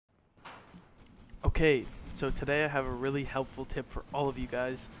Okay, so today I have a really helpful tip for all of you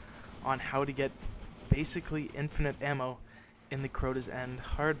guys on how to get basically infinite ammo in the Crota's End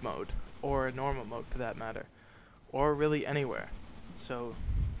hard mode, or normal mode for that matter, or really anywhere. So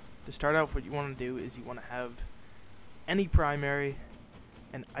to start out, what you want to do is you want to have any primary,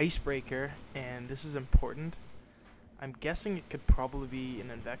 an icebreaker, and this is important. I'm guessing it could probably be an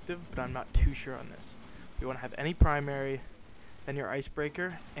invective, but I'm not too sure on this. You want to have any primary, then your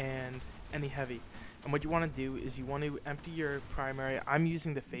icebreaker, and any heavy. And what you want to do is you want to empty your primary. I'm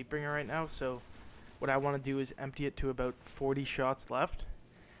using the Fatebringer right now, so what I want to do is empty it to about 40 shots left.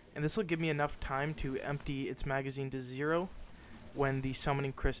 And this will give me enough time to empty its magazine to 0 when the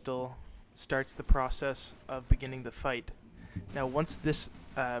summoning crystal starts the process of beginning the fight. Now once this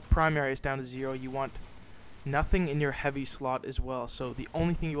primary is down to 0, you want nothing in your heavy slot as well. So the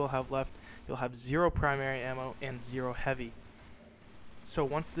only thing you will have left, you'll have 0 primary ammo and 0 heavy. So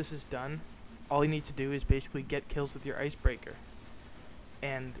once this is done, all you need to do is basically get kills with your icebreaker.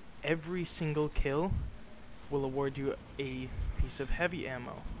 And every single kill will award you a piece of heavy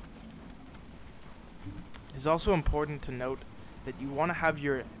ammo. It is also important to note that you want to have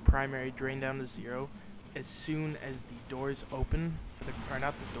your primary drain down to 0 as soon as the doors open for the, or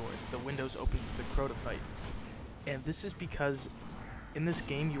not the doors, the windows open for the Crota fight. And this is because in this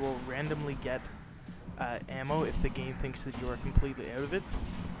game you will randomly get ammo if the game thinks that you are completely out of it.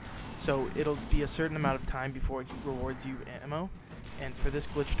 So it'll be a certain amount of time before it rewards you ammo, and for this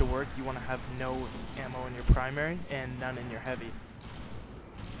glitch to work you want to have no ammo in your primary and none in your heavy.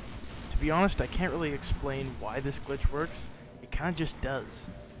 To be honest, I can't really explain why this glitch works, it kinda just does.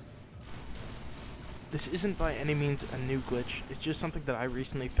 This isn't by any means a new glitch, it's just something that I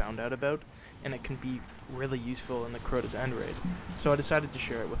recently found out about, and it can be really useful in the Crota's End raid, so I decided to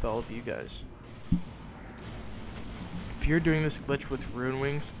share it with all of you guys. If you're doing this glitch with Rune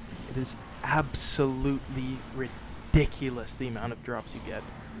Wings, it is absolutely ridiculous the amount of drops you get.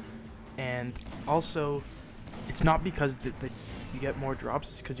 And also, it's not because you get more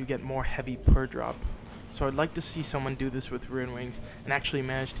drops, it's because you get more heavy per drop. So I'd like to see someone do this with Rune Wings and actually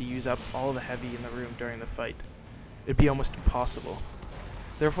manage to use up all the heavy in the room during the fight. It'd be almost impossible.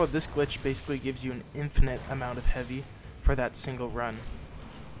 Therefore, this glitch basically gives you an infinite amount of heavy for that single run.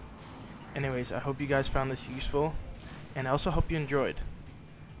 Anyways, I hope you guys found this useful, and I also hope you enjoyed.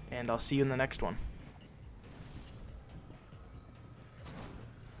 And I'll see you in the next one.